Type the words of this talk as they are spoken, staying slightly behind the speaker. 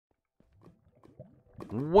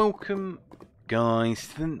Welcome guys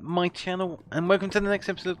to my channel and welcome to the next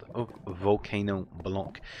episode of Volcano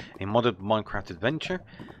Block, a modded Minecraft adventure.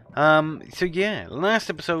 So yeah, last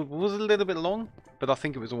episode was a little bit long, but I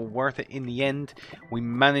think it was all worth it in the end. We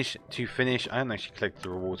managed to finish. I haven't actually collected the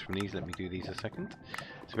rewards from these. Let me do these a second.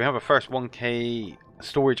 So we have our first 1k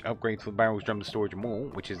storage upgrade for barrels, drums, storage and more,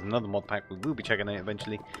 which is another mod pack we will be checking out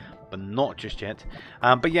eventually, but not just yet.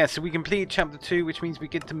 But yeah, so we completed chapter 2, which means we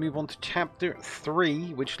get to move on to chapter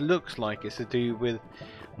 3, which looks like it's to do with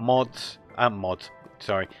mobs, and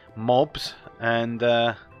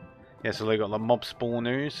yeah, so they got like mob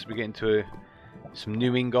spawners. We get into some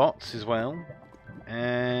new ingots as well,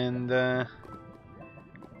 and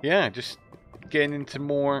yeah, just getting into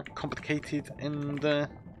more complicated and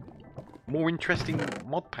more interesting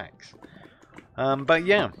mod packs. But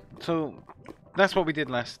yeah, so that's what we did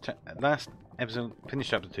last episode,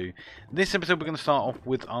 finished chapter 2. This episode we're going to start off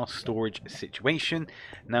with our storage situation.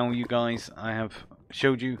 Now you guys, I have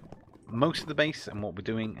showed you most of the base and what we're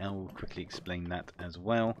doing. I will quickly explain that as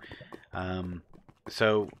well.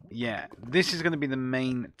 So yeah, this is going to be the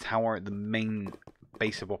main tower, the main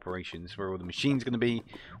base of operations, where all the machines going to be,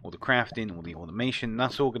 all the crafting, all the automation.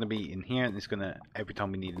 That's all going to be in here, and it's going to, every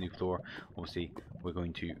time we need a new floor, obviously we're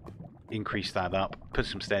going to increase that up, put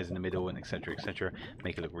some stairs in the middle, and etc, etc,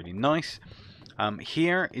 make it look really nice.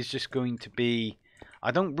 Here is just going to be, I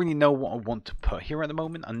don't really know what I want to put here at the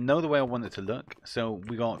moment. I know the way I want it to look, so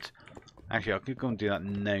we got, actually I could go and do that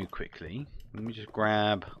now quickly. Let me just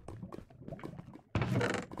grab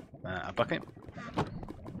a bucket.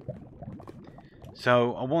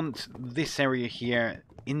 So I want this area here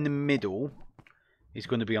in the middle is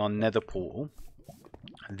going to be our nether portal.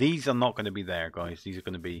 These are not going to be there, guys. These are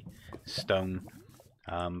going to be stone.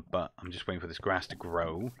 But I'm just waiting for this grass to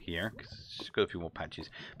grow here, because it's got a few more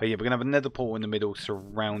patches. But yeah, we're going to have a nether portal in the middle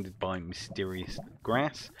surrounded by mysterious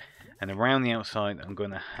grass. And around the outside I'm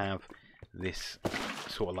going to have this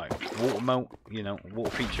sort of like water moat, you know,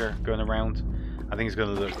 water feature going around. I think it's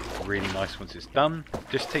going to look really nice once it's done.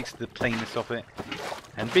 Just takes the plainness off it.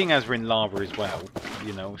 And being as we're in lava as well,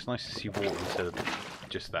 you know, it's nice to see water instead of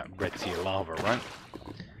just that red sea of lava, right?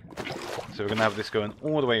 So we're going to have this going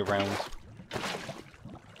all the way around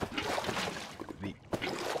the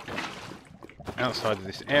outside of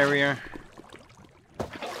this area,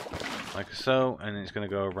 like so, and it's going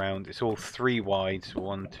to go around. It's all 3 wide, so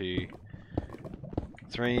 1, 2,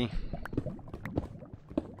 3.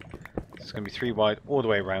 It's going to be 3 wide all the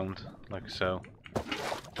way around, like so.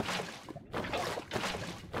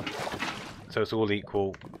 So it's all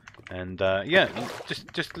equal, and yeah,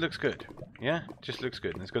 just looks good. Yeah, just looks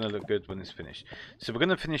good, and it's going to look good when it's finished. So we're going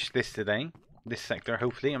to finish this today, this sector.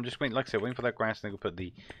 Hopefully, I'm just waiting, like I said, waiting for that grass, and then we'll put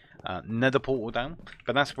the nether portal down.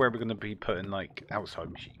 But that's where we're going to be putting like outside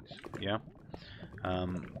machines. Yeah.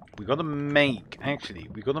 We got to make, actually,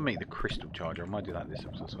 we got to make the crystal charger. I might do that this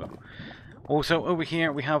episode as well. Also, over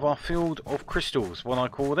here we have our field of crystals, what I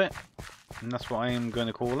called it, and that's what I am going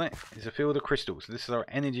to call it, is a field of crystals. This is our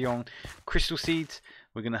energy on crystal seeds.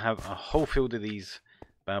 We're going to have a whole field of these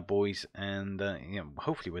bad boys, and yeah,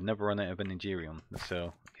 hopefully we'll never run out of energy on.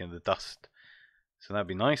 So, you know, the dust. So that'd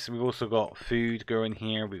be nice. We've also got food going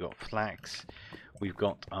here. We've got flax. We've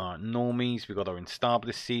got our normies. We've got our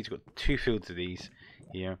instabilis seeds. We've got 2 fields of these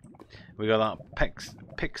here. We've got our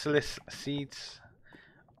pixelis seeds.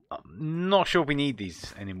 I'm not sure if we need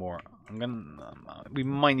these anymore. We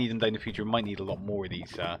might need them down in the future. We might need a lot more of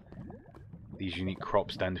these unique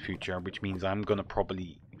crops down in the future, which means I'm gonna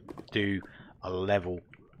probably do a level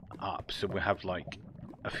up, so we'll have like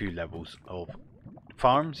a few levels of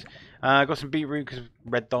farms. I got some beetroot because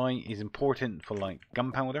red dye is important for like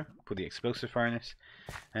gunpowder for the explosive furnace,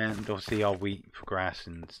 and obviously our wheat for grass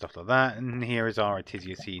and stuff like that. And here is our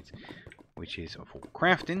artisia seeds, which is for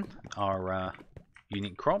crafting our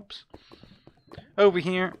unique crops. Over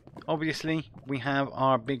here, obviously, we have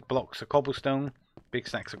our big blocks of cobblestone, big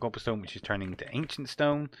stacks of cobblestone, which is turning into ancient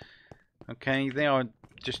stone. Okay, they are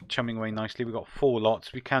just chumming away nicely. We've got 4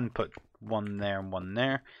 lots. We can put 1 there and 1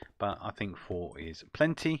 there, but I think 4 is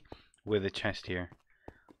plenty. With a chest here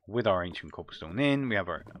with our ancient cobblestone in. We have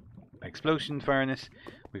our explosion furnace.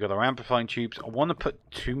 We got our amplifying tubes. I want to put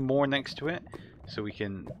 2 more next to it so we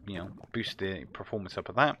can, you know, boost the performance up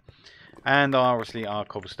of that. And obviously our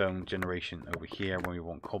cobblestone generation over here when we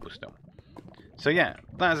want cobblestone. So yeah,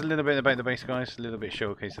 that's a little bit about the base, guys. A little bit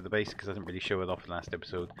showcase of the base, because I didn't really show it off in the last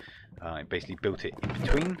episode. I basically built it in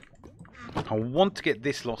between. I want to get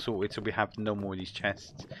this lot sorted so we have no more of these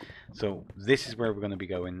chests. So this is where we're going to be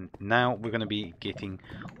going. Now we're going to be getting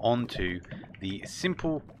onto the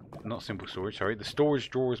the storage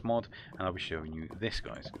drawers mod, and I'll be showing you this,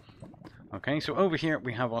 guys. Okay, so over here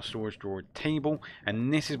we have our storage drawer table,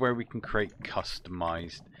 and this is where we can create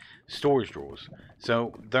customized storage drawers.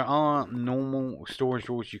 So there are normal storage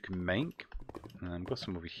drawers you can make. I've got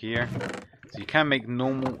some over here. So you can make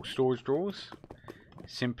normal storage drawers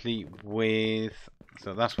simply with,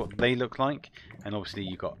 so that's what they look like. And obviously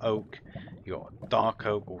you got oak, you got dark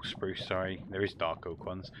oak or spruce, sorry, there is dark oak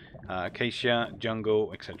ones, acacia,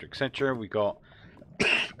 jungle, etc, etc. We got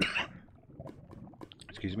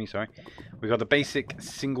excuse me, sorry. We got the basic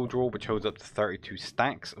single drawer, which holds up to 32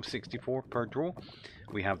 stacks of 64 per drawer.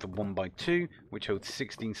 We have the 1x2, which holds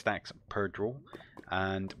 16 stacks per drawer.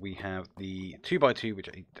 And we have the 2x2, which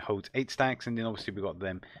holds 8 stacks. And then obviously we got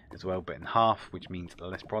them as well, but in half, which means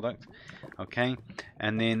less product. Okay.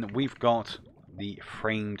 And then we've got the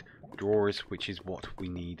framed drawers, which is what we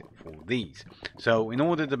need for these. So in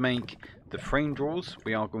order to make the frame drawers,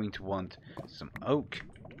 we are going to want some oak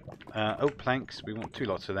planks. We want 2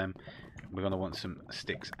 lots of them. We're going to want some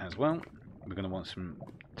sticks as well. We're going to want some,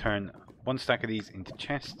 turn 1 stack of these into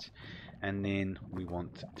chests, and then we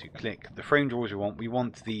want to click the frame drawers. We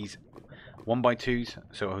want these 1x2s,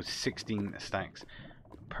 so it has 16 stacks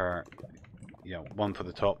per, you know, 1 for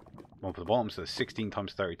the top, 1 for the bottom, so 16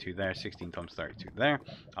 times 32 there, 16 times 32 there.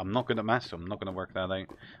 I'm not good at maths, so I'm not going to work that out.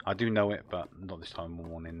 I do know it, but not this time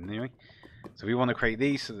morning anyway. So we want to create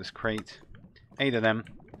these, so let's create 8 of them.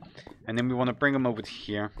 And then we want to bring them over to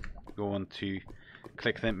here. We want to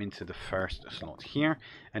click them into the first slot here.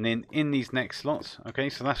 And then in these next slots, okay,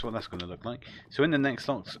 so that's what that's going to look like. So in the next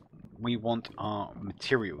slots, we want our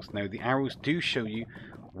materials. Now the arrows do show you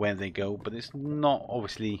where they go, but it's not,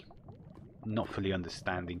 obviously, not fully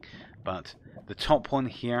understanding. But the top one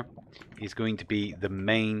here is going to be the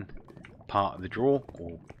main part of the drawer.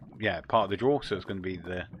 Or, yeah, part of the drawer. So it's going to be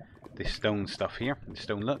this stone stuff here, the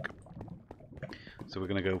stone look. So we're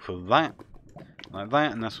going to go for that, like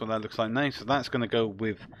that, and that's what that looks like now. So that's going to go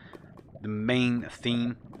with the main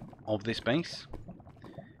theme of this base.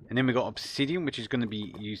 And then we've got obsidian, which is going to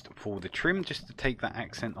be used for the trim, just to take that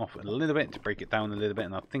accent off a little bit, to break it down a little bit,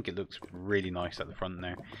 and I think it looks really nice at the front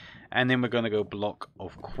there. And then we're going to go block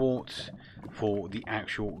of quartz for the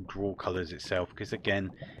actual draw colours itself, because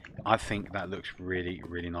again, I think that looks really,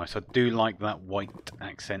 really nice. I do like that white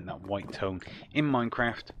accent, that white tone in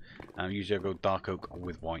Minecraft. Usually I go dark oak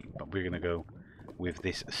with white, but we're going to go with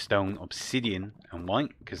this stone obsidian and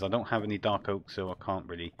white, because I don't have any dark oak, so I can't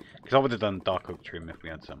really, because I would have done dark oak trim if we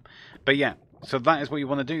had some. But yeah, so that is what you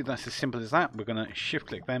want to do. That's as simple as that. We're going to shift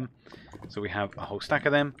click them, so we have a whole stack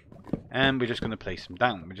of them, and we're just going to place them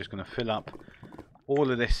down. We're just going to fill up all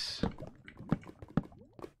of this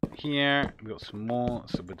here. We've got some more,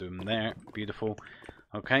 so we'll do them there. Beautiful.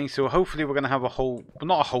 Okay, so hopefully we're going to have a whole, well,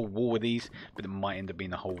 not a whole wall of these, but it might end up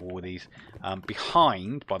being a whole wall of these.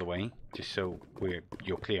 Behind, by the way, just so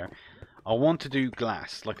you're clear, I want to do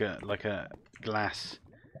glass, like a glass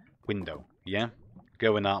window, yeah,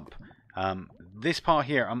 going up. This part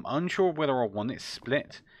here, I'm unsure whether I want it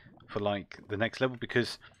split for like the next level,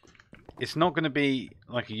 because it's not going to be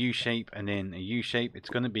like a U shape and then a U shape. It's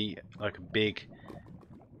going to be like a big,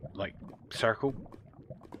 like, circle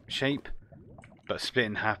shape, but split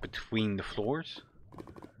in half between the floors.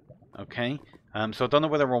 Okay, so I don't know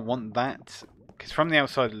whether I want that, because from the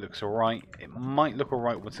outside it looks alright. It might look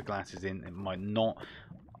alright once the glass is in, it might not.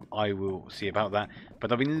 I will see about that.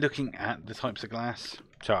 But I've been looking at the types of glass.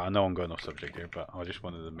 Sorry, I know I'm going off subject here, but I just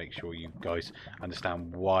wanted to make sure you guys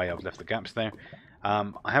understand why I've left the gaps there.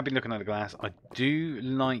 I have been looking at the glass. I do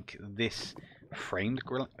like this framed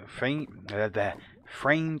glass,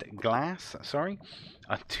 sorry.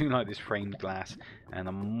 I do like this framed glass, and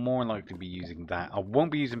I'm more likely to be using that. I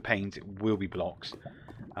won't be using panes, it will be blocks.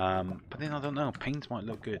 But then I don't know, panes might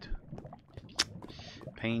look good.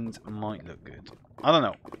 Panes might look good. I don't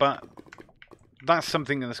know, but that's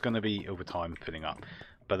something that's going to be over time filling up.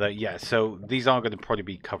 But yeah, so these are going to probably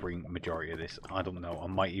be covering majority of this. I don't know, I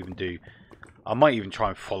might even try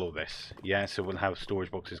and follow this. Yeah, so we'll have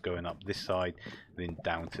storage boxes going up this side, then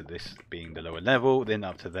down to this being the lower level, then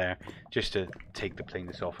up to there, just to take the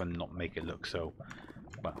plainness off and not make it look so,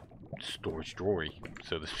 well, storage drawery,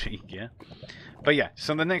 so to speak. Yeah, but yeah,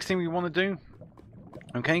 so the next thing we want to do,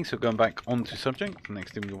 okay, so going back onto subject, the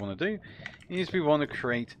next thing we want to do is we want to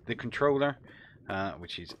create the controller,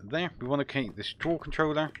 which is there. We want to create this drawer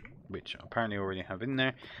controller, which apparently I already have in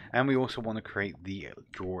there, and we also want to create the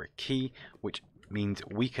drawer key, which means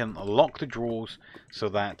we can lock the drawers so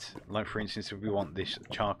that, like for instance, if we want this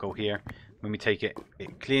charcoal here, when we take it,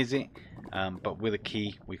 it clears it, but with a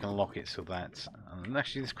key we can lock it so that,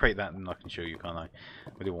 actually let's create that and I can show you, can't I?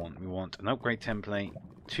 What do we want? We want an upgrade template,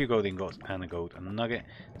 2 gold ingots and a gold nugget.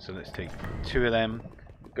 So let's take 2 of them,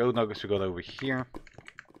 gold nuggets we got over here.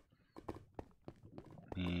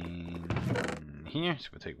 In here, so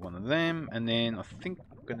we'll take one of them, and then I think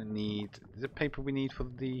we're gonna need the paper we need for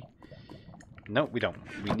the. No, we don't.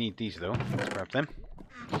 We need these though. Let's grab them.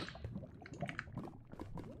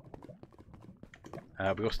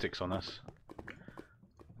 We got sticks on us.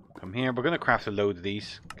 Come here. We're gonna craft a load of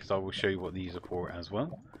these because I will show you what these are for as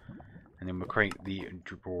well. And then we'll create the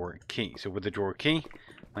drawer key. So with the drawer key,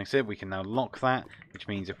 like I said, we can now lock that, which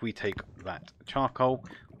means if we take that charcoal,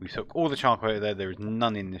 we took all the charcoal out of there. There is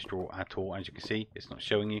none in this drawer at all. As you can see, it's not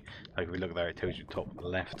showing you. Like if we look there, it tells you top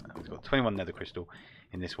left. It's got 21 nether crystal.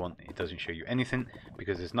 In this one, it doesn't show you anything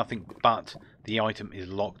because there's nothing but the item is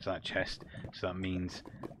locked to that chest. So that means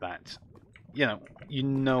that, you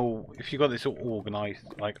know, if you got this all organized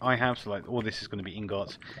like I have, so like all this is going to be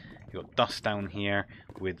ingots. You've got dust down here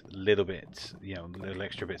with little bits, you know, little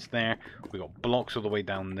extra bits there. We've got blocks all the way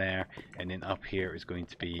down there, and then up here is going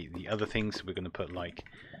to be the other things. So we're going to put like,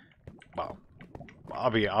 well, I'll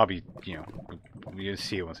be, you know, you'll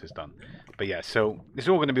see it once it's done. But yeah, so it's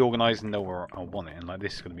all going to be organized and know where I want it, and like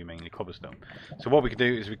this is going to be mainly cobblestone. So what we can do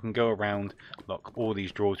is we can go around, lock all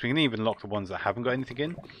these drawers. We can even lock the ones that haven't got anything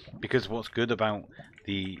in, because what's good about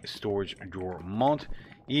the storage drawer mod,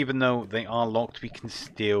 even though they are locked, we can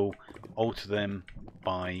still alter them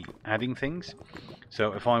by adding things.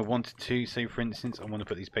 So if I wanted to, say for instance, I want to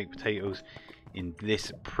put these baked potatoes in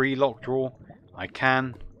this pre-locked drawer, I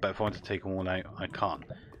can, but if I want to take them all out, I can't.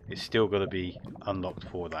 It's still got to be unlocked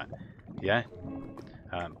for that. Yeah?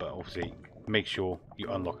 But obviously, make sure you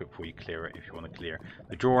unlock it before you clear it if you want to clear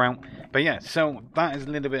the drawer out. But yeah, so that is a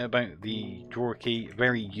little bit about the drawer key.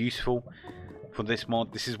 Very useful for this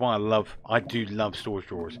mod. This is why I do love storage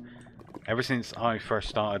drawers. Ever since I first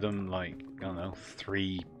started them, like, I don't know,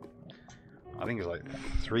 I think it's like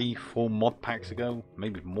 3-4 mod packs ago,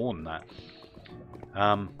 maybe more than that.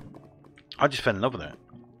 I just fell in love with it.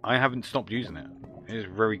 I haven't stopped using it. It is a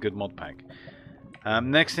very good mod pack.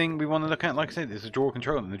 Next thing we want to look at, like I said, is the drawer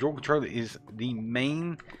controller. And the drawer controller is the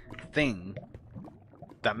main thing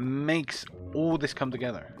that makes all this come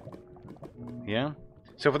together. Yeah?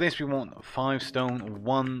 So for this we want 5 stone,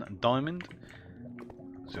 1 diamond.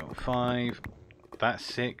 So 5, that's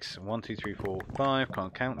 6, 1, 2, 3, 4, 5,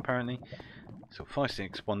 can't count apparently. So 5,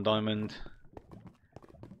 6, 1 diamond.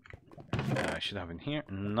 I should have in here,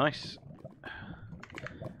 nice.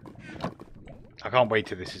 I can't wait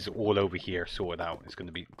till this is all over here sorted out. It's going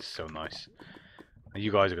to be so nice.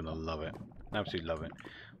 You guys are going to love it. Absolutely love it.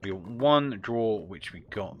 We got 1 drawer which we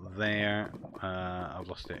got there. I've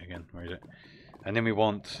lost it again. Where is it? And then we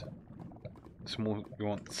want small. We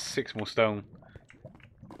want 6 more stone.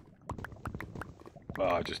 Oh,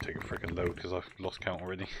 I just take a freaking load because I've lost count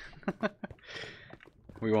already.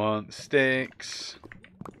 We want sticks.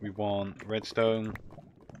 We want redstone.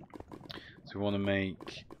 So we want to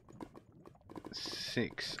make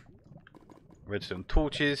 6 redstone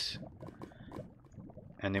torches,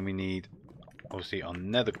 and then we need obviously our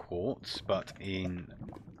nether quartz, but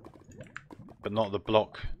not the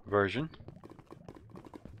block version.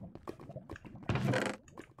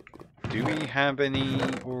 Do we have any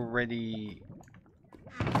already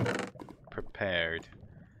prepared?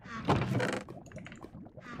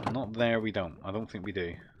 Not there, we don't. I don't think we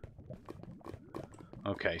do.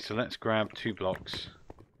 Okay, so let's grab 2 blocks.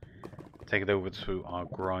 Take it over to our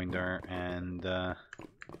grinder and let's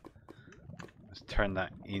turn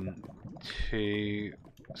that into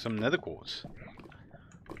some nether quartz.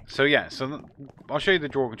 So yeah, so I'll show you the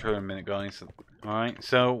drawer controller in a minute, guys. Alright,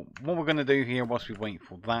 so what we're going to do here whilst we wait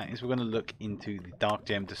for that is we're going to look into the dark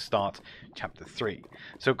gem to start chapter 3.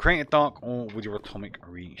 So create a dark ore with your atomic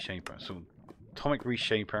reshaper. So atomic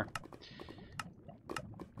reshaper.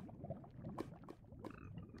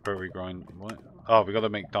 Where we grind? What? Oh, we got to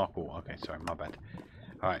make dark ore. Okay, sorry, my bad.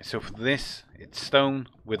 Alright, so for this, it's stone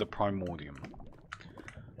with a primordium.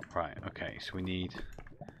 Right, okay, so we need...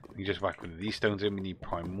 We just whack with these stones in, we need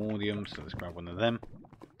primordium, so let's grab one of them.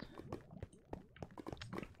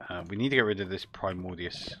 We need to get rid of this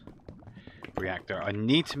primordius reactor. I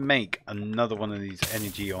need to make another one of these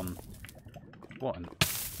energy on... What?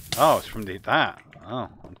 Oh, it's from that. Oh,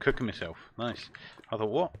 I'm cooking myself. Nice. I thought,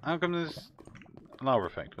 what? How come there's... lava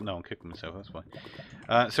effect, but no, I'm kicking myself, that's fine.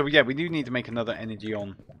 So yeah, we do need to make another energy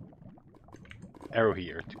on arrow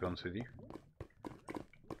heater, to be honest with you.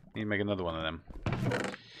 Need to make another one of them.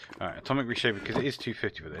 Alright, atomic reshaper, because it is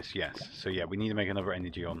 250 for this, yes. So yeah, we need to make another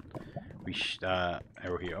energy on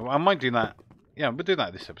arrow heater. I might do that. Yeah, we'll do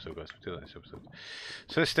that this episode, guys. We'll do that this episode.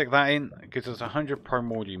 So let's stick that in. It gives us 100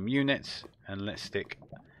 primordium units, and let's stick...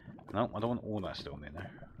 No, I don't want all that stone in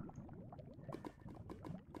there.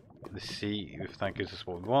 Let's see if that gives us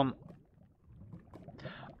what we want.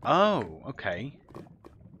 Oh, okay.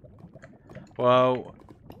 Well,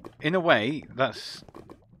 in a way, that's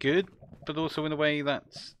good, but also in a way,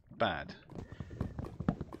 that's bad.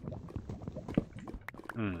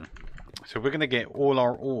 So we're going to get all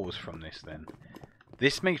our ores from this then.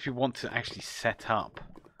 This makes me want to actually set up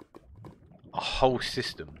a whole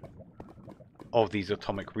system of these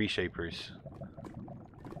atomic reshapers.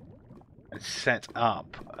 And set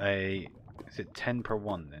up a... Is it 10 per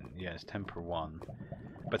 1 then? Yeah, it's 10 per 1.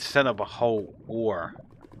 But set up a whole ore...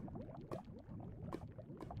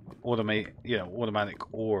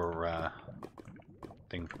 automatic ore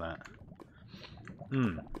thing for that.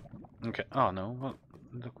 Okay. Oh no, what?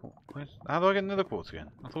 How do I get another quartz again?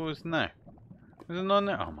 I thought it was no. Is it not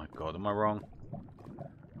there? Oh my god, am I wrong?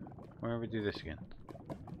 Where do we do this again?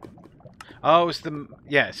 Oh, it's the...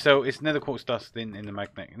 Yeah, so it's nether quartz dust in the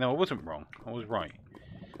magnetic... No, I wasn't wrong. I was right.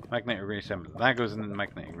 Magnetic reassembler. That goes in the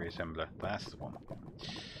magnetic reassembler. That's the one.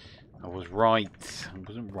 I was right. I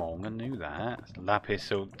wasn't wrong. I knew that. Lapis,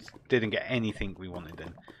 so didn't get anything we wanted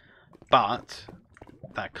in. But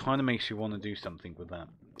that kind of makes you want to do something with that.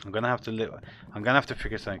 I'm gonna have to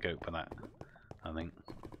figure something out for that. I think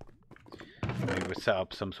maybe we'll set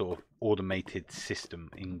up some sort of automated system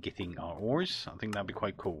in getting our ores. I think that'd be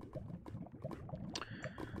quite cool.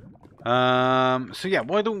 So yeah,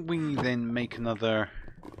 why don't we then make another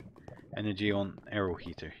energy on arrow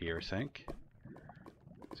heater here a sec.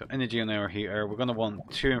 So energy on arrow heater, we're going to want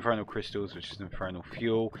 2 infernal crystals, which is infernal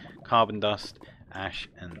fuel, carbon dust, ash,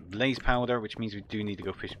 and blaze powder, which means we do need to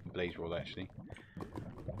go fish for blaze roll actually.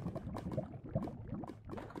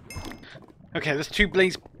 Okay, there's 2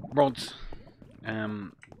 blaze rods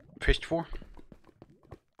fished for.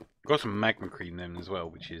 Got some magma cream then as well,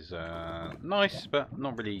 which is nice, but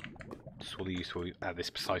not really sorely useful at this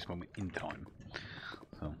precise moment in time.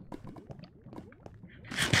 So,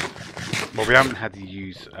 well, we haven't had to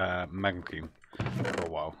use magma cream for a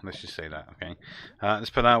while. Let's just say that. Okay, let's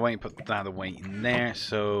put that away. Put that away in there,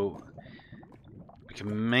 so we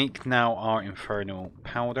can make now our infernal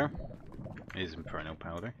powder. It is infernal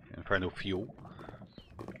powder, infernal fuel.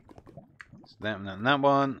 So that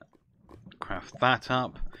one. Craft that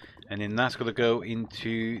up. And then that's going to go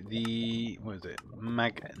into the, what is it,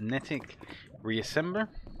 magnetic reassembler,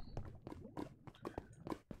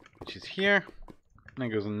 which is here. And it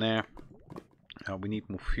goes in there. We need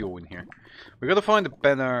more fuel in here. We've got to find a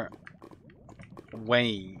better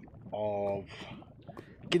way of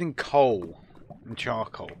getting coal and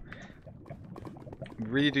charcoal. We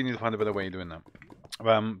really do need to find a better way of doing that.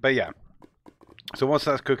 But yeah. So once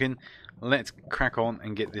that's cooking, let's crack on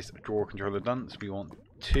and get this drawer controller done. So we want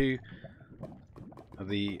 2 of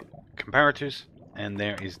the comparators, and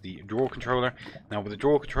there is the drawer controller. Now with the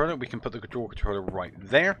drawer controller, we can put the drawer controller right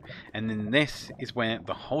there, and then this is where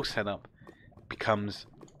the whole setup becomes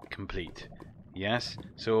complete. Yes,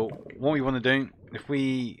 so what we want to do, if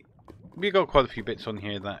we got quite a few bits on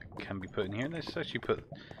here that can be put in here. Let's actually put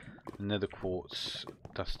the nether quartz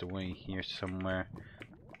dust away here somewhere.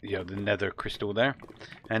 Yeah, the nether crystal there.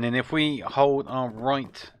 And then if we hold our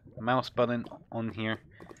right mouse button on here,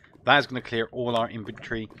 that is going to clear all our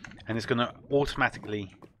inventory, and it's going to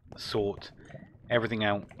automatically sort everything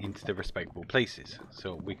out into the respectable places.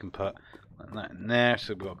 So we can put that in there.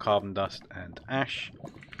 So we've got carbon dust and ash.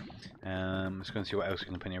 Let's go and see what else we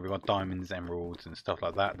can put in here. We've got diamonds, emeralds, and stuff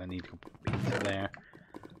like that need to go into there.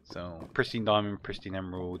 So pristine diamond, pristine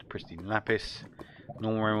emerald, pristine lapis,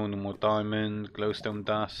 normal emerald, normal diamond, glowstone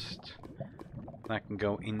dust. That can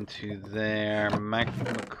go into there.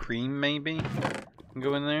 Magma cream maybe can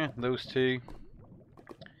go in there. Those 2.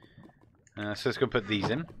 So let's go put these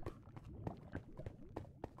in.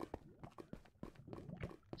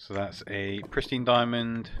 So that's a pristine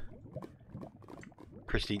diamond,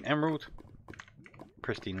 pristine emerald,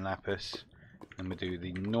 pristine lapis, and we do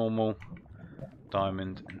the normal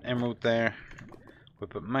diamond and emerald there. We'll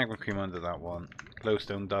put magma cream under that one.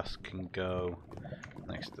 Glowstone dust can go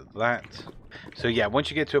next to that. So yeah, once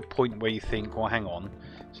you get to a point where you think, well, hang on,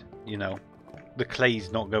 you know, the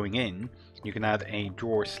clay's not going in, you can add a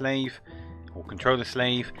drawer slave or controller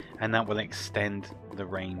slave, and that will extend the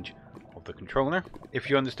range of the controller. If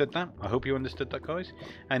you understood that, I hope you understood that, guys.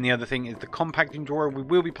 And the other thing is the compacting drawer. We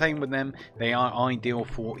will be playing with them. They are ideal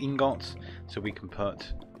for ingots, so we can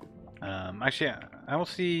put actually I'll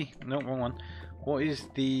see, no, wrong one. What is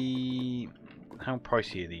the, how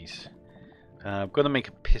pricey are these? I've got to make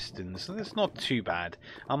a piston, so that's not too bad.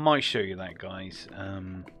 I might show you that, guys,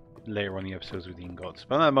 later on the episodes with the ingots,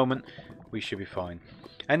 but at the moment we should be fine.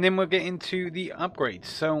 And then we'll get into the upgrades.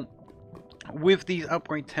 So with these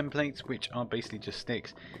upgrade templates, which are basically just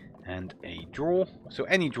sticks, and a drawer. So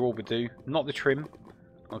any drawer would do, not the trim.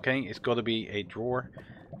 Okay, it's got to be a drawer,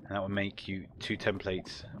 and that will make you 2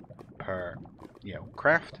 templates per, you know,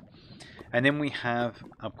 craft. And then we have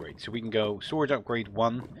upgrades. So we can go storage upgrade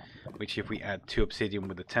 1, which if we add 2 obsidian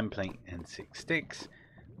with a template and 6 sticks,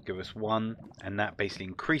 give us 1, and that basically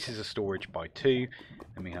increases the storage by 2.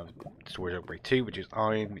 Then we have storage upgrade 2, which is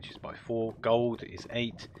iron, which is by 4, gold is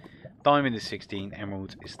 8, diamond is 16,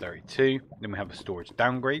 emerald is 32. Then we have a storage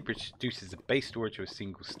downgrade, which reduces the base storage to a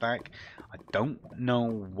single stack. I don't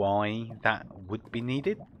know why that would be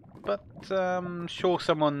needed, but sure,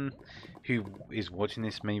 someone who is watching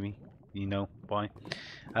this maybe, you know why.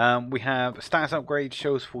 We have status upgrade,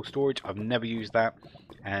 shows full storage. I've never used that.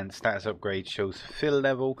 And status upgrade shows fill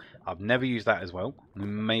level. I've never used that as well. We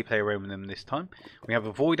may play around with them this time. We have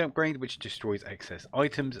a void upgrade, which destroys excess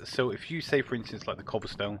items. So if you say, for instance, like the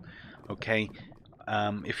cobblestone, okay,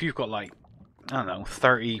 if you've got like, I don't know,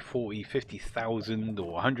 30, 40, 50,000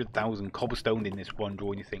 or 100,000 cobblestone in this one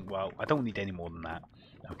drawer, and you think, well, I don't need any more than that,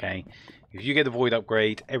 okay? If you get the void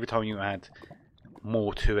upgrade, every time you add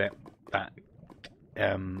more to it, that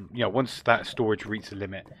you know, once that storage reaches the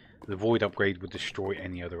limit, the void upgrade would destroy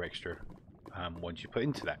any other extra ones you put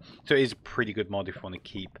into that. So it is a pretty good mod if you want to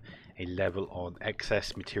keep a level on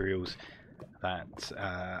excess materials that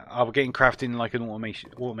are getting crafted in like an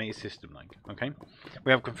automated system, like. Okay,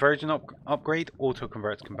 we have conversion upgrade, auto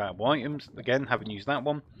converts compatible items. Again, haven't used that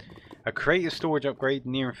one. A creative storage upgrade,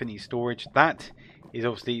 near infinity storage. That is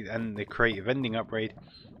obviously, and the creative vending upgrade,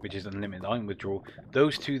 which is unlimited item withdrawal.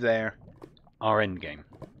 Those two there are endgame.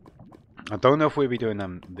 I don't know if we'll be doing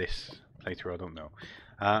them this playthrough, I don't know.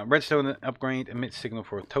 Redstone upgrade, emits signal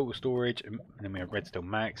for total storage, and then we have redstone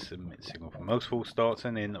max, emits signal for most full starts,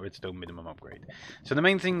 and then redstone minimum upgrade. So the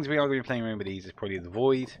main things we are going to be playing around with these is probably the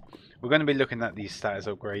void. We're going to be looking at these status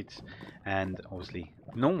upgrades, and obviously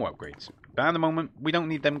normal upgrades. But at the moment, we don't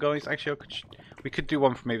need them, guys. Actually, we could do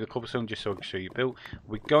one for maybe the cobblestone, just so I can show you build.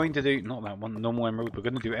 We're going to do, not that one, normal emerald, we're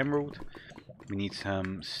going to do emerald. We need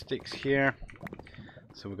some sticks here.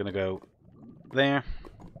 So we're going to go there,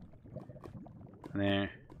 there,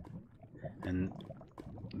 and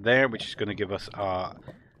there, which is going to give us our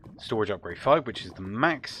storage upgrade 5, which is the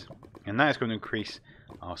max, and that is going to increase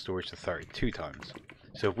our storage to 32 times.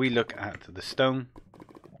 So if we look at the stone,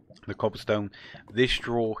 the cobblestone, this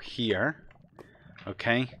drawer here,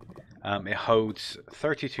 okay, it holds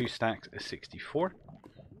 32 stacks of 64.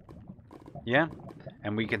 Yeah,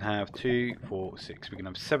 and we can have 2, 4, 6. We can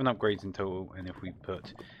have 7 upgrades in total, and if we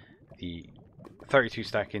put the 32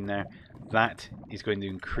 stack in there, that is going to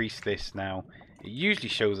increase this now. It usually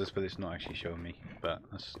shows us, but it's not actually showing me. But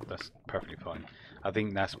that's perfectly fine. I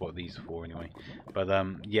think that's what these are for anyway. But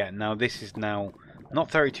yeah, now this is now not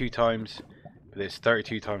 32 times, but it's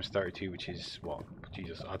 32 times 32, which is what?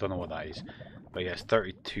 Jesus, I don't know what that is. But yes,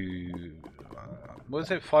 32. What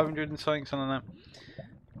is it? 500 and something like that.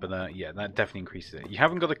 But yeah, that definitely increases it. You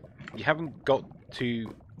haven't got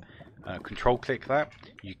to control click that.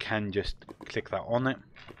 You can just click that on it,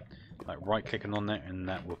 like right clicking on it, and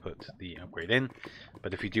that will put the upgrade in.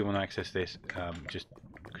 But if you do want to access this, just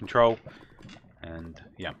control, and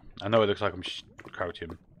yeah, I know it looks like I'm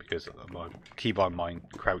crouching because my keybind mine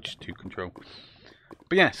crouched to control.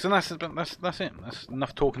 But yeah, so that's it. That's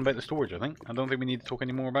enough talking about the storage, I think. I don't think we need to talk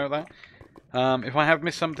any more about that. If I have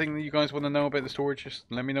missed something that you guys want to know about the storage, just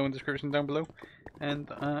let me know in the description down below,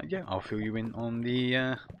 and yeah, I'll fill you in on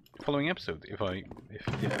the following episode if I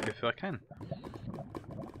can.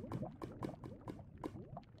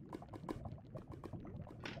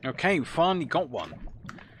 Okay, we finally got one.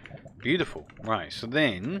 Beautiful. Right, so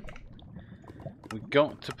then we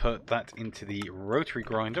got to put that into the rotary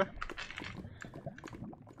grinder.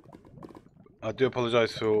 I do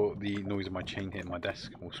apologise for the noise of my chain hitting my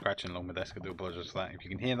desk, or scratching along my desk. I do apologise for that if you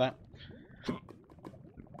can hear that.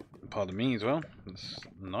 Pardon me as well. That's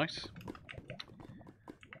nice.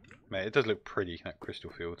 Man, it does look pretty, that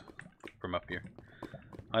crystal field from up here.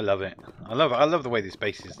 I love it. I love the way this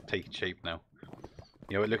base is taking shape now.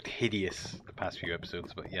 You know, it looked hideous the past few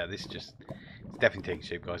episodes, but yeah, this just, it's definitely taking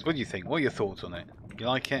shape, guys. What do you think? What are your thoughts on it? You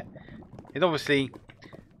like it? It obviously,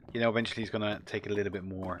 you know, eventually it's going to take a little bit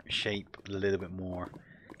more shape, a little bit more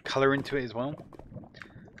colour into it as well.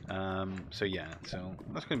 So yeah, so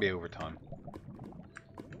that's going to be over time.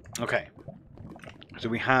 Okay, so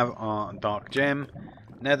we have our dark gem,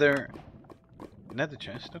 nether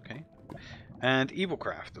chest, okay, and evil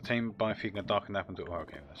craft, obtained by feeding a darkened apple to, oh,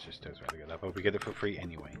 okay, that's just tells us how to get that, but we get it for free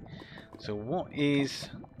anyway. So what is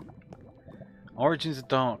Origins of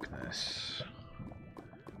Darkness?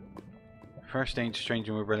 First stage,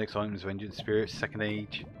 Stranging with Relics, Items, Vengeance, Spirits. Second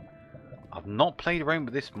age, I've not played around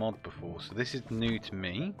with this mod before, so this is new to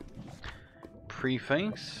me.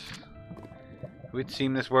 Preface. It would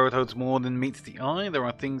seem this world holds more than meets the eye. There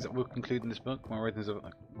are things that will conclude in this book. My writings have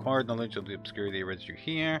acquired knowledge of the obscurity residue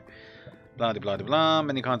here. Blah blah blah blah.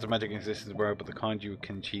 Many kinds of magic exist in the world, but the kind you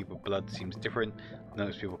can achieve with blood seems different.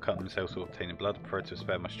 Notice people cut themselves or obtaining blood. I prefer to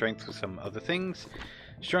spare my strength for some other things.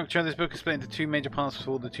 Structure of this book is split into two major parts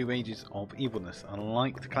for the two ages of evilness. I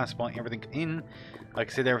like to classify everything in. I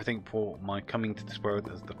consider everything for my coming to this world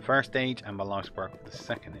as the first age and my life's work the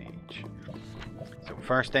second age. So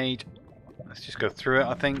first age, let's just go through it.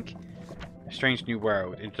 I think Strange New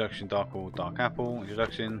World, Introduction, Dark World, Dark Apple,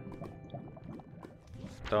 Introduction,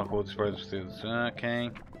 Dark World, Disposals,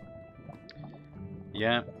 okay,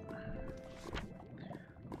 yeah,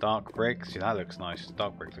 Dark Brick, see that looks nice,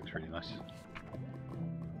 Dark Brick looks really nice.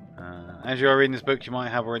 As you are reading this book, you might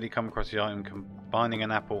have already come across the item combining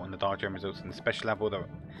an apple and the dark gem results in a special apple that,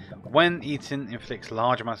 when eaten, inflicts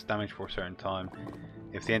large amounts of damage for a certain time.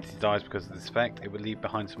 If the entity dies because of this effect, it would leave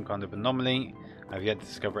behind some kind of anomaly. I have yet to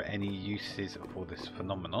discover any uses for this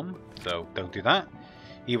phenomenon, so don't do that.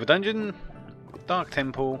 Evil Dungeon, Dark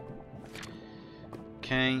Temple,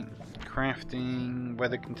 okay, crafting,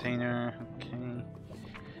 weather container, okay.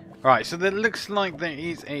 Right, so there looks like there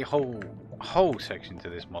is a whole section to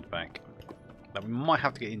this mod pack that we might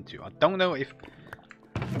have to get into. I don't know if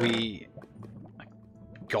we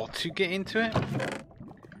got to get into it.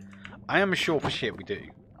 I am sure for shit we do.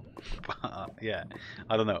 But yeah,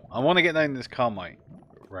 I don't know. I want to get down this Carmite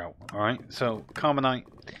route. Alright, so Carmonite.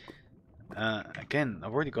 Again,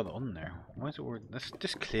 I've already got it on there. Why is it already... Let's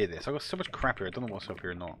just clear this. I've got so much crap here. I don't know what's up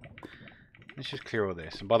here or not. Let's just clear all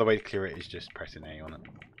this. And by the way, to clear it is just pressing A on it.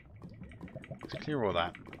 Let's clear all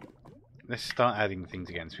that. Let's start adding things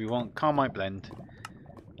again. So we want Carmite Blend.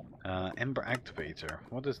 Ember Activator.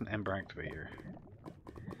 What is an Ember Activator?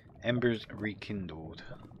 Embers Rekindled.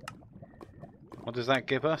 What does that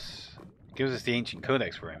give us? It gives us the Ancient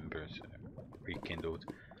Codex for Embers Rekindled.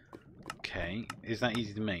 Okay. Is that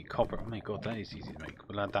easy to make? Copper. Oh my god, that is easy to make.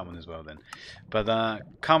 We'll add that one as well then. But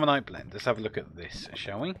Carmonite Blend. Let's have a look at this,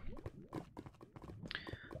 shall we?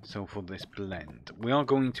 So for this blend, we are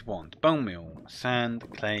going to want bone meal, sand,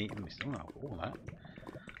 clay, and mist. Oh, all that.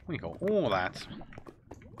 We got all that.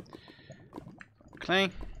 Clay,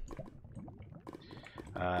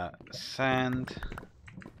 sand.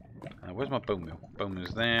 Where's my bone meal? Bone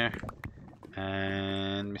meal's there,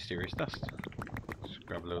 and mysterious dust. Let's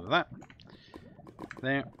grab a load of that.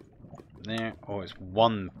 There, there. Oh, it's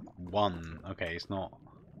one. Okay, it's not.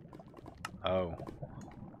 Oh,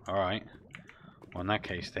 all right. Well, in that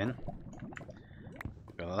case then,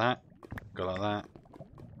 go like that, go like that,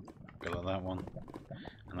 go like that one,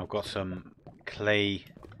 and I've got some clay,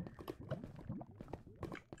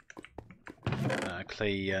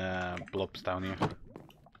 blobs down here.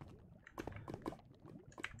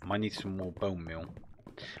 Might need some more bone meal.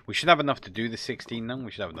 We should have enough to do the 16 now.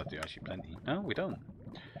 We should have enough to do actually plenty. No, we don't.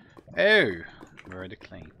 Oh, we're at a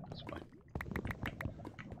clay. That's fine.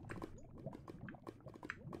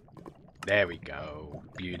 There we go.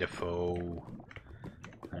 Beautiful.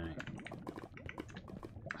 Right.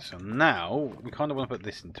 So now we kind of want to put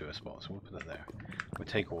this into a spot, so we'll put it there. We'll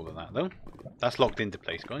take all of that though. That's locked into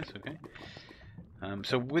place, guys. Okay.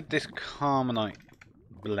 So with this Carmonite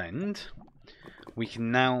blend, we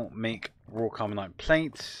can now make raw Carmonite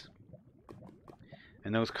plates,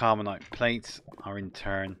 and those Carmonite plates are in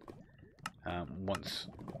turn, once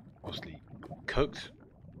obviously cooked,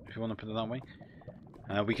 if you want to put it that way.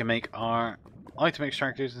 We can make our item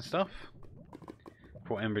extractors and stuff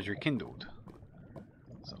for Embers Rekindled.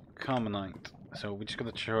 So Carmonite. So we just got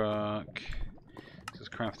a truck. Let's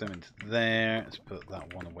craft them into there. Let's put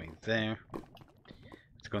that one away there.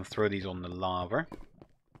 Let's go and throw these on the lava.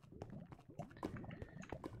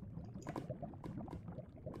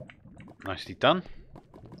 Nicely done.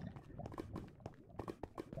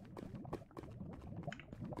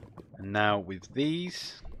 And now with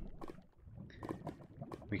these,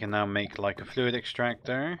 we can now make like a fluid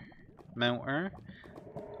extractor, melter,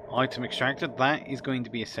 item extractor. That is going to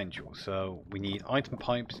be essential. So we need item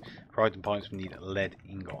pipes. For item pipes we need lead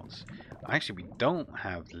ingots. Actually, we don't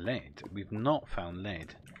have lead. We've not found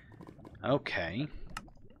lead. Okay.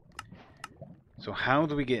 So how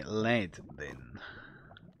do we get lead then?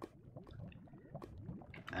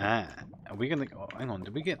 Are we gonna? Oh, hang on.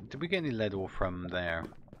 Did we get any lead ore from there?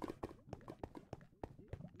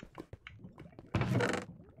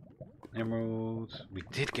 Emeralds. We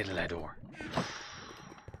did get a lead ore.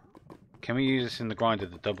 Can we use this in the grinder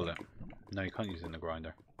to double it? No, you can't use it in the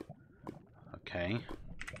grinder. Okay.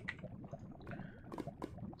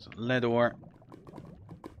 So lead ore.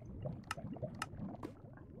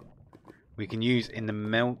 we can use in the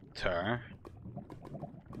melter.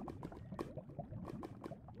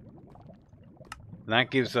 That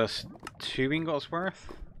gives us 2 ingots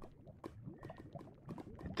worth.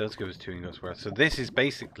 It does give us 2 ingots worth. So this is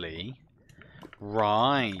basically...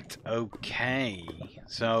 Right, okay.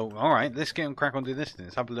 So, alright, let's get on crack onto this then.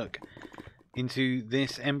 Let's have a look into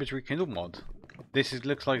this Embers Rekindle mod.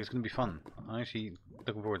 Looks like it's going to be fun. I'm actually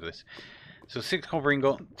looking forward to this. So 6 copper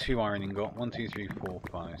ingot, 2 iron ingot, 1, 2, 3, 4,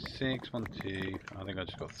 5, 6, 1, 2, I think I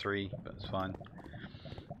just got 3, but it's fine.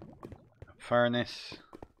 Furnace.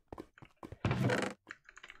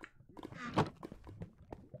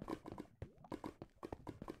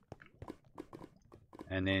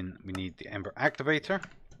 And then we need the Ember Activator.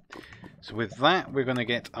 So with that, we're going to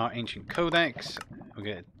get our Ancient Codex, we'll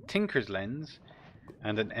get a Tinker's Lens,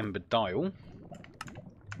 and an Ember Dial.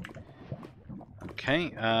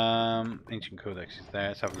 Okay, Ancient Codex is there.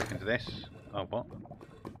 Let's have a look into this. Oh, what?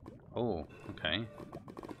 Oh, okay.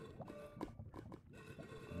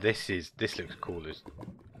 This looks cool as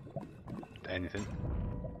anything.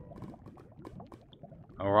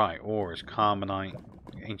 Alright, ores, carbonite,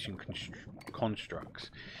 ancient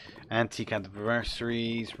constructs. Antique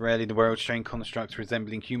adversaries, rarely in the world, strange constructs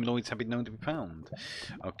resembling humanoids have been known to be found.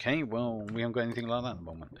 Okay, well, we haven't got anything like that at the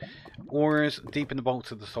moment. Ores, deep in the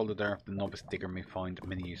vaults of the solid earth, the novice digger may find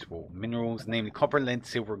many useful minerals, namely copper, lead,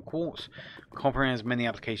 silver, and quartz. Copper has many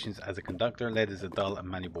applications as a conductor, lead is a dull and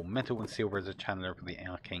malleable metal, and silver is a channeler for the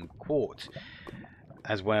arcane quartz.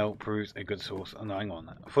 As well, proves a good source. Oh, no, hang on.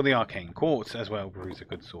 For the arcane quartz, as well, proves a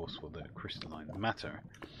good source for the crystalline matter.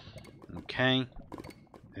 Okay.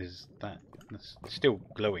 That's still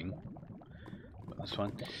glowing, but that's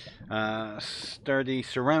fine. Sturdy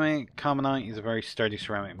ceramic. Carbonite is a very sturdy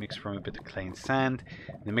ceramic mixed from a bit of clay and sand.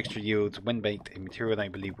 The mixture yields, when baked, a material that I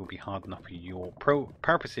believe will be hard enough for your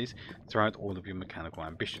purposes throughout all of your mechanical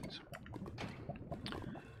ambitions.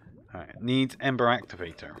 Alright, needs Ember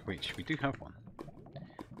Activator, which we do have one.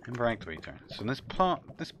 Ember Activator. So let's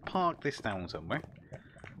park this down somewhere.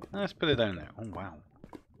 Let's put it down there. Oh wow.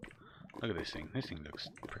 Look at this thing. This thing looks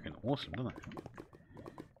freaking awesome, doesn't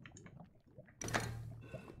it?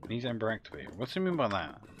 Needs Ember Activator. What's it mean by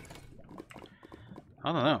that?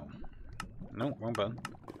 I don't know. No, wrong button.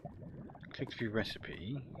 Click to view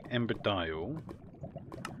recipe. Ember Dial.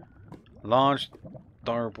 Large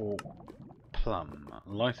durable plum.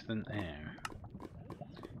 Lighter than air.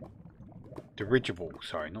 Dirigible.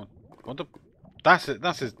 Sorry, not... What the... That's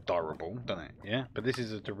as durable, doesn't it? Yeah? But this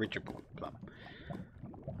is a dirigible plum.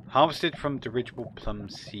 Harvested from dirigible plum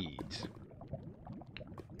seeds.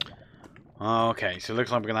 Okay, so it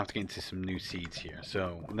looks like we're gonna have to get into some new seeds here.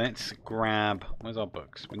 So let's grab. Where's our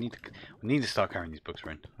books? We need to start carrying these books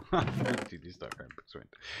around. We need to start carrying books around.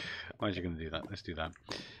 Why are you gonna do that? Let's do that.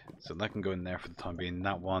 So that can go in there for the time being.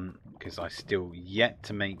 That one, because I still yet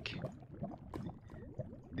to make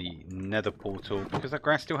the nether portal because that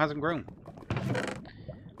grass still hasn't grown.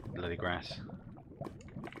 Bloody grass.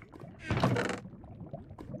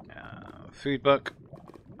 Food book.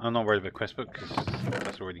 I'm not worried about quest book because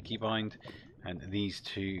that's already keybind, and these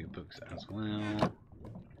 2 books as well.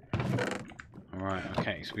 Alright,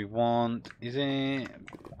 okay, so we want, is it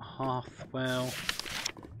Hearthwell?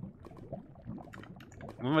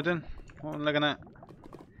 What am I doing? What am I looking at?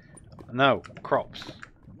 No, crops.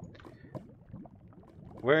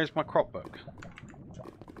 Where is my crop book?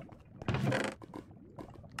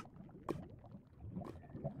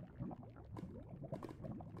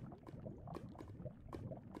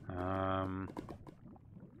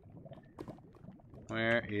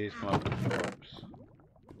 Where is my crops?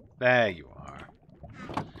 There you are.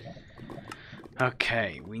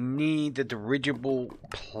 Okay, we need the dirigible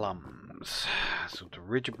plums. So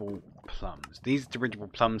dirigible plums. These dirigible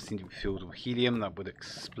plums seem to be filled with helium. That would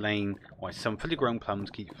explain why some fully grown plums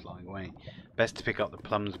keep flying away. Best to pick up the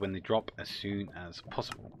plums when they drop as soon as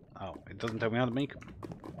possible. Oh, it doesn't tell me how to make them.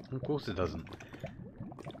 Of course it doesn't.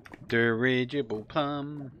 Dirigible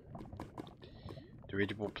plum.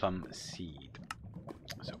 Dirigible plum seed.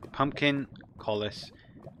 So pumpkin, collis,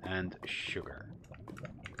 and sugar.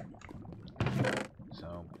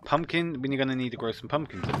 So pumpkin, we're going to need to grow some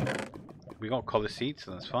pumpkins in. We got collis seeds,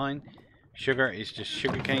 so that's fine. Sugar is just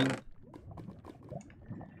sugarcane.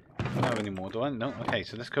 I don't have any more, do I? No? Okay,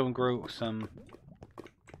 so let's go and grow some.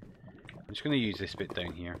 I'm just going to use this bit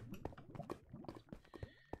down here.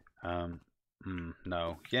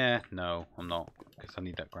 No. Yeah, no, I'm not. Because I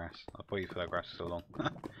need that grass. I've waited for that grass for so long.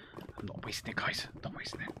 I'm not wasting it, guys. I'm not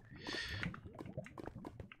wasting it.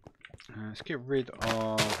 Let's get rid of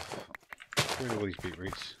all these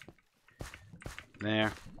beetroots.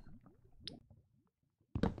 There.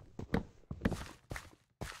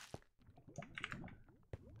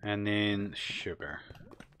 And then sugar.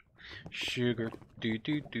 Sugar. Do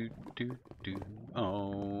do do do do.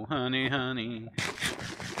 Oh, honey, honey.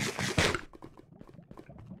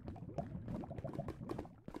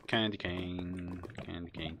 Candy cane.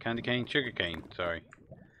 Candy cane. Candy cane. Sugar cane. Sorry.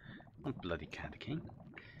 Oh, bloody candy cane.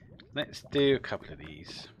 Let's do a couple of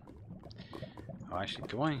these. Oh, actually,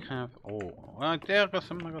 do I have... Oh, I got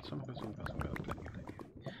some. I got some. I was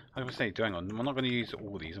going to say, hang on. I'm not going to use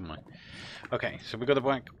all these, am I? Okay, so we've got to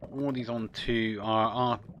whack all these onto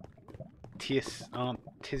our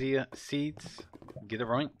artisia seeds. Get it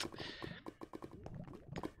right.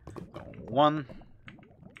 So 1,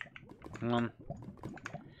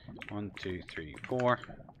 2, 3, 4.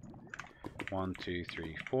 1, 2,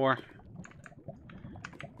 3, 4.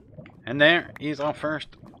 And there is our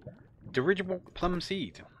first dirigible plum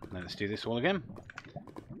seed. Let's do this all again.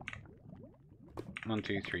 1,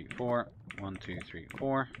 2, 3, 4. 1, 2, 3,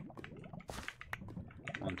 4.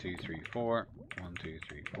 1, 2, 3, 4. 1, 2,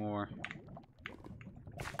 3, 4.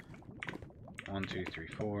 1, 2, 3,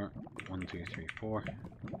 4. 1, 2, 3, 4.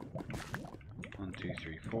 1, 2,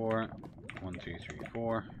 3, 4. 1, 2, 3,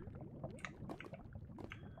 4.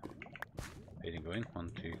 They didn't go in.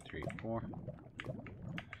 1, 2, 3, 4.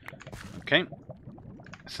 Okay.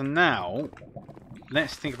 So now,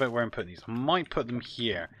 let's think about where I'm putting these. I might put them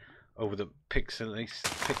here over the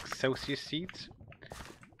Pixelsius seeds.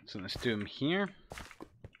 So let's do them here.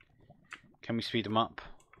 Can we speed them up?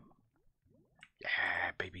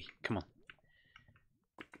 Yeah, baby. Come on.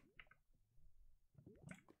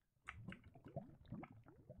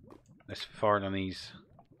 Let's fart on these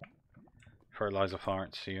fertilizer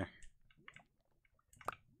farts here.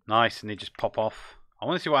 Nice, and they just pop off. I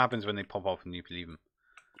want to see what happens when they pop off and you leave them.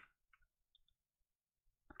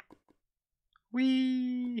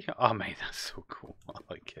 Whee! Oh, mate, that's so cool. I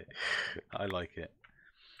like it. I like it.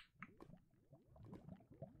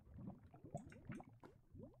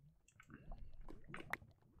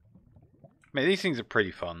 Mate, these things are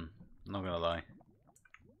pretty fun. I'm not gonna lie.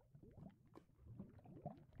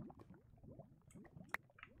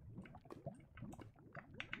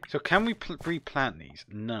 So can we replant these?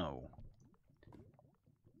 No.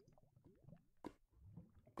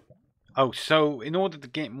 Oh, so in order to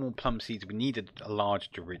get more plum seeds, we needed a large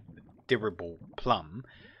dirigible plum,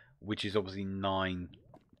 which is obviously 9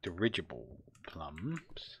 dirigible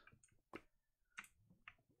plums.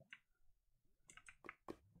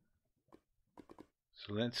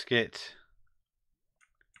 So let's get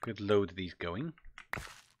a good load of these going.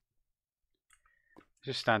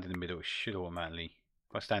 Just stand in the middle. It should automatically...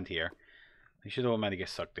 If I stand here, they should automatically get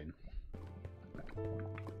sucked in.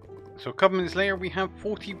 So a couple minutes later, we have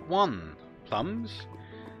 41 plums.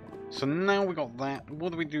 So now we got that.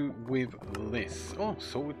 What do we do with this? Oh,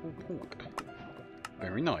 solid pork.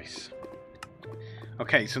 Very nice.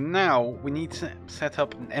 Okay, so now we need to set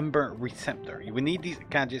up an ember receptor. You will need these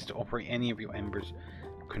gadgets to operate any of your ember's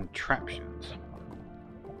contraptions.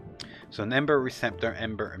 So an ember receptor,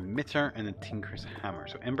 ember emitter, and a tinker's hammer.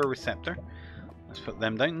 So ember receptor. Let's put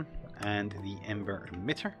them down, and the ember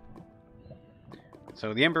emitter.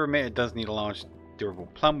 So the ember emitter does need a large durable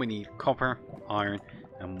plum. We need copper, iron,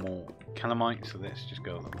 and more calamite. So let's just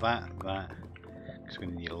go with that, because we're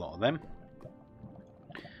going to need a lot of them.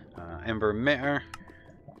 Ember emitter,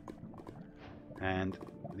 and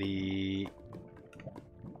the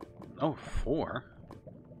 4.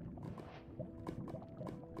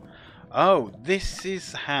 Oh, this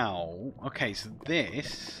is how. Okay, so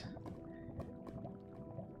this.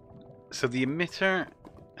 So the emitter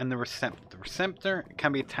and the receptor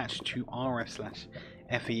can be attached to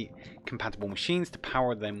RF/FE compatible machines to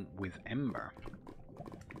power them with Ember.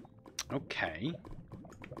 Okay.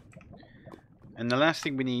 And the last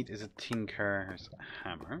thing we need is a tinker's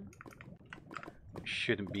hammer.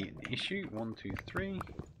 Shouldn't be an issue. 1, 2, 3.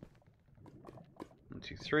 1,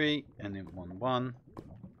 2, 3, and then 1, 1.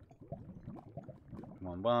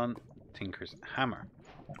 1, 1. Tinker's hammer.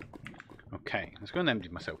 Okay, let's go and empty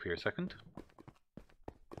myself here a second.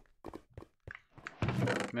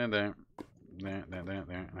 There. I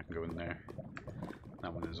can go in there.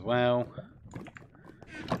 That one as well.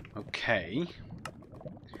 Okay.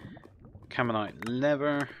 Camonite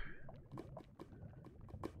lever.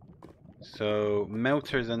 So,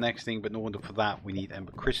 melter is the next thing, but in order for that, we need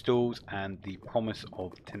ember crystals and the promise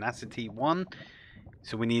of tenacity 1.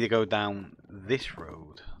 So, we need to go down this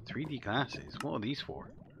road. 3D glasses. What are these for?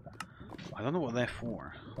 I don't know what they're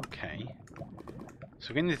for. Okay.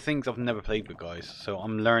 So getting into things I've never played with, guys. So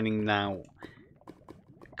I'm learning now.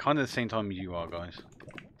 Kind of the same time as you are, guys.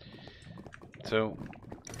 So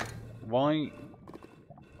why?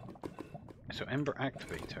 So Ember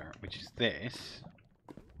Activator, which is this.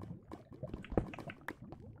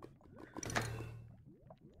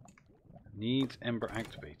 Needs Ember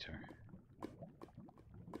Activator.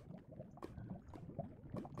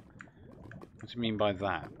 What do you mean by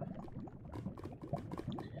that?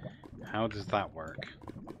 How does that work?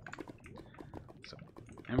 So,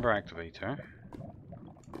 Ember Activator.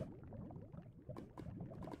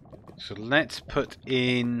 So let's put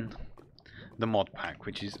in the mod pack,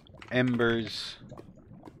 which is Embers.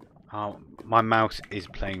 Oh, my mouse is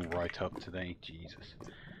playing right up today, Jesus.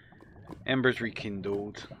 Embers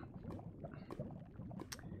Rekindled.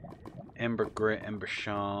 Ember Grit, Ember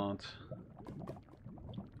Shard.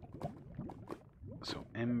 So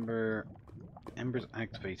Embers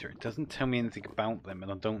Activator. It doesn't tell me anything about them,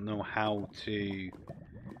 and I don't know how to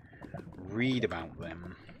read about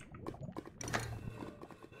them.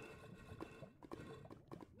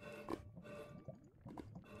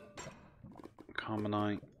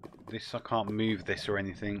 Carbonite. This, I can't move this or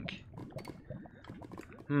anything.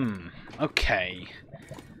 Okay.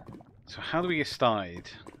 So how do we get started?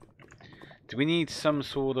 Do we need some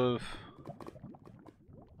sort of...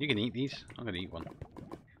 You can eat these. I'm going to eat one.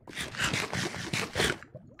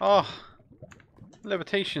 Oh!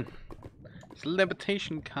 Levitation. It's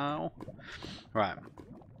levitation, cow. Right.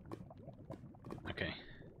 Okay.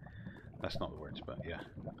 That's not the words, but yeah.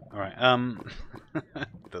 Alright,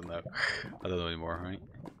 don't know. I don't know anymore, right?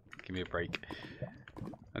 Give me a break.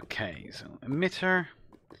 Okay, so emitter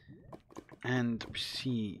and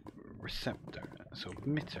receptor. So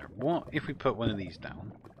emitter. What if we put one of these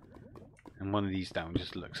down and one of these down?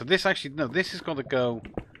 Just look. So this actually, no, this has got to go.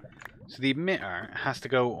 So the emitter has to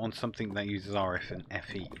go on something that uses RF and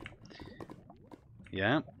FE.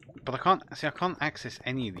 Yeah, but I can't see. I can't access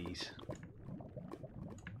any of these.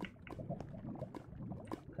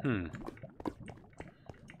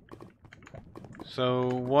 So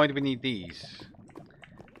why do we need these?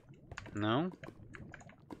 No.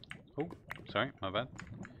 Oh, sorry, my bad.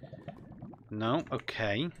 No,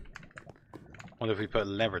 okay. What if we put a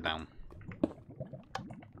lever down?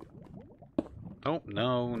 Oh,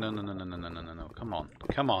 no, no, no, no, no, no, no, no, no, no. Come on,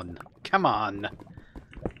 come on, come on.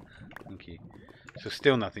 Thank you. So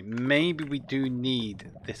still nothing. Maybe we do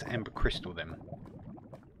need this Ember Crystal then.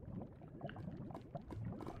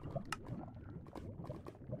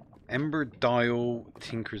 Ember Dial,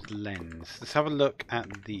 Tinker's Lens. Let's have a look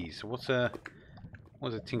at these. So what's a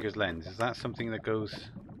Tinker's Lens? Is that something that goes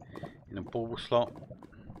in a bauble slot?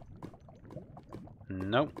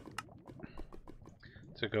 Nope.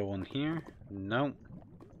 To go on here? No.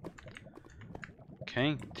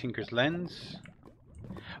 Okay, Tinker's Lens.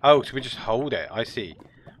 Oh, so we just hold it. I see.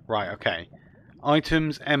 Right, okay.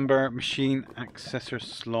 Items, Ember, Machine, Accessor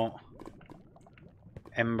Slot,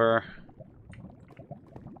 Ember.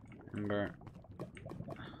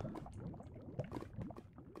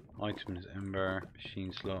 Items, Ember,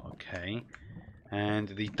 Machine Slot, okay. And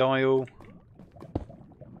the dial.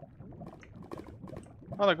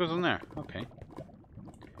 Oh, that goes on there. Okay.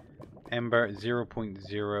 Ember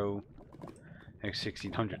 0.0 x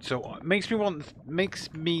 1600. So it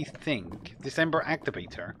makes me think this Ember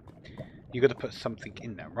Activator. You got to put something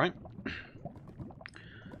in there, right?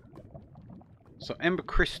 So Ember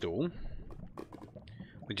Crystal,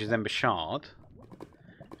 which is Ember Shard.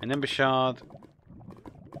 An Ember Shard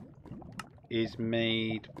is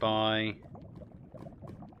made by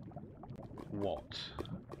what?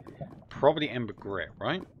 Probably Ember Grit,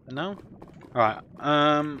 right? No? Alright,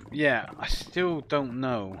 yeah, I still don't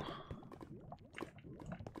know.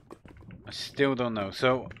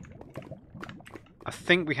 So, I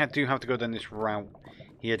think we do have to go down this route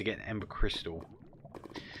here to get an Ember Crystal.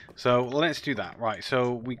 So, let's do that. Right,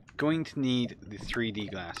 so we're going to need the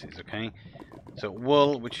 3D glasses, okay? So,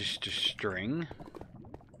 wool, which is just string.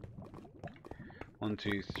 1,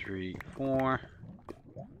 2, 3, 4.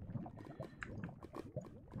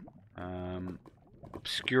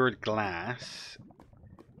 Obscured glass.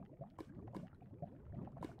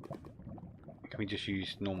 Can we just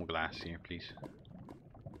use normal glass here, please?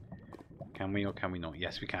 Can we or can we not?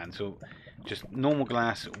 Yes, we can. So, just normal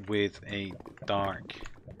glass with a dark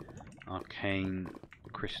arcane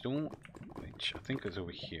crystal, which I think is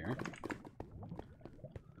over here.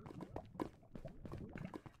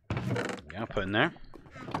 Yeah, I'll put in there.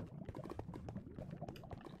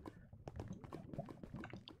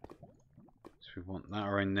 So we want that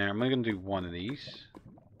around there. I'm only going to do one of these.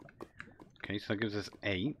 Okay, so that gives us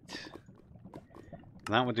 8.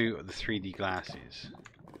 And that will do the 3D glasses.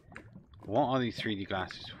 What are these 3D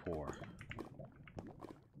glasses for?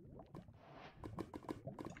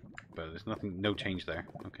 But there's nothing, no change there.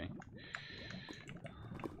 Okay.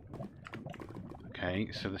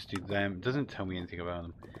 Okay, so let's do them. It doesn't tell me anything about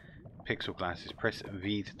them. Pixel glasses. Press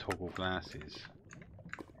V to toggle glasses.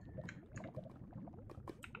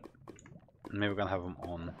 Maybe we're gonna have them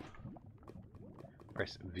on.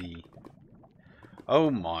 Press V. Oh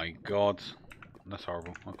my god. That's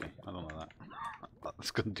horrible. Okay, I don't know that.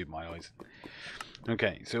 That's gonna do my eyes.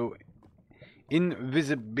 Okay, so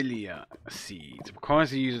Invisibilia seeds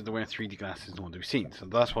requires the user to wear 3D glasses in order to be seen. So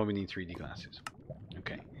that's why we need 3D glasses.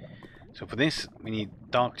 Okay. So for this we need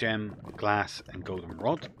dark gem, glass, and golden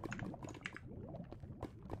rod.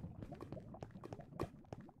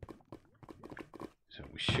 So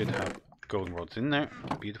we should have golden rods in there.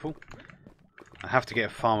 Beautiful. I have to get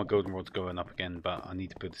a farm of golden rods going up again, but I need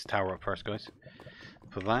to put this tower up first, guys.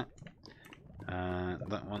 For that.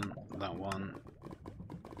 That one, that one.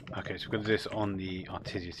 Okay, so we're going to do this on the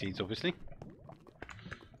artisia seeds, obviously.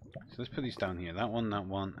 So let's put these down here. That one, and that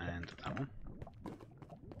one.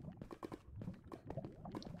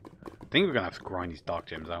 I think we're going to have to grind these dark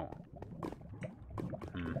gems out.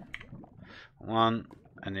 One,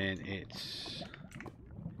 and then it's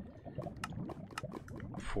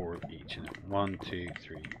 4 of each. 1, 2,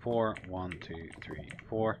 3, 4. 1, 2, 3,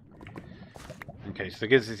 4. Okay, so that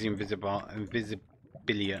gives us the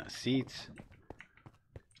Invisibilia seeds.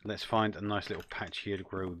 Let's find a nice little patch here to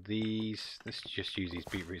grow these. Let's just use these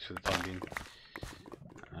beetroots for the time being.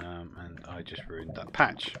 And I just ruined that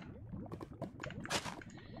patch.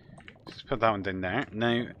 Let's put that one down there.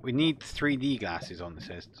 Now, we need 3D glasses on this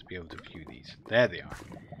to be able to view these. There they are.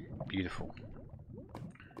 Beautiful.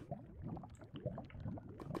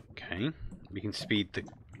 Okay, we can speed the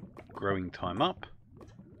growing time up.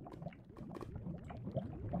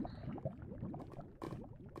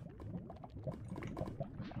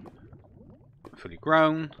 Fully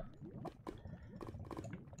grown.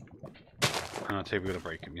 And I'll say we're going to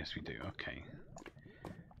break them. Yes, we do. Okay.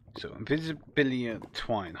 So, Invisibilia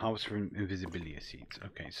twine. Harvest from Invisibilia seeds.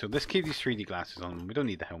 Okay, so let's keep these 3D glasses on. We don't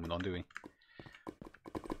need the helmet on, do we?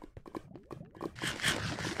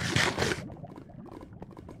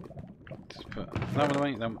 Let's put that one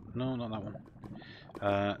away. No, not that one.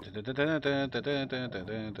 That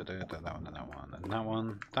one and that one. And that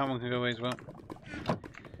one. That one can go away as well.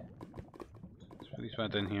 Put these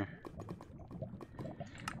right in here.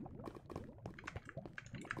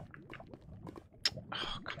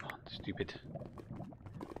 Oh, come on, stupid.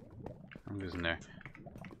 I'm losing there.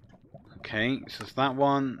 Okay, so it's that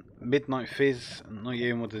one. Midnight Fizz. Not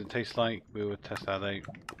yet. What does it taste like? We will test that out.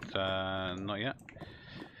 Not yet.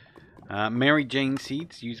 Mary Jane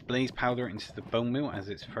seeds. Use blaze powder instead of bone meal as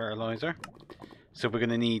its fertilizer. So we're going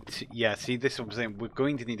to need... yeah, see, this is what I'm saying. We're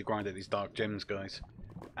going to need to grind out these dark gems, guys.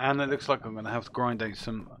 And it looks like I'm going to have to grind out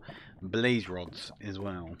some blaze rods as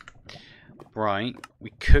well. Right, we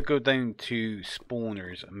could go down to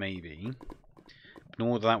spawners, maybe. In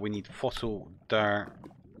order that, we need fossil dirt,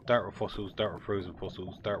 dirt with fossils, dirt with frozen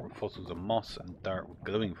fossils, dirt with fossils of moss, and dirt with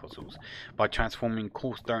glowing fossils. By transforming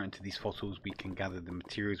coarse dirt into these fossils, we can gather the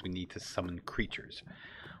materials we need to summon creatures.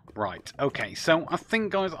 Right, okay, so I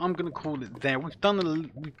think, guys, I'm going to call it there. We've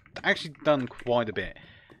actually done quite a bit.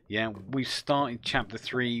 Yeah, we've started chapter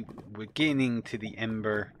 3. We're getting into the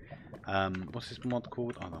Ember. What's this mod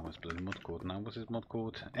called? Oh no, what's the mod called now? What's this mod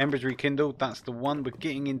called? Embers Rekindled. That's the one. We're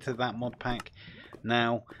getting into that mod pack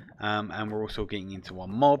now, and we're also getting into our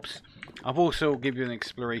mobs. I've also given you an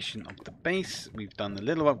exploration of the base. We've done a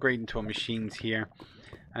little upgrading to our machines here,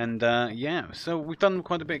 and yeah, so we've done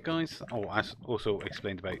quite a bit, guys. Oh, I also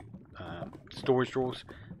explained about storage drawers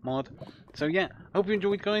mod. So yeah, hope you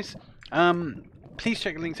enjoyed, guys. Please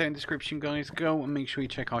check the links out in the description, guys. Go and make sure you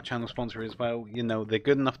check our channel sponsor as well. You know, they're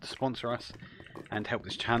good enough to sponsor us and help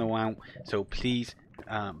this channel out. So please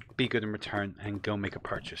be good in return and go make a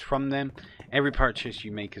purchase from them. Every purchase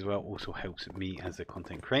you make as well also helps me as a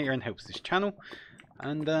content creator and helps this channel.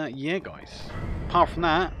 And yeah, guys. Apart from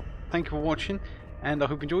that, thank you for watching. And I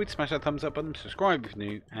hope you enjoyed. Smash that thumbs up button, subscribe if you're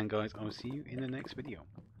new. And guys, I will see you in the next video.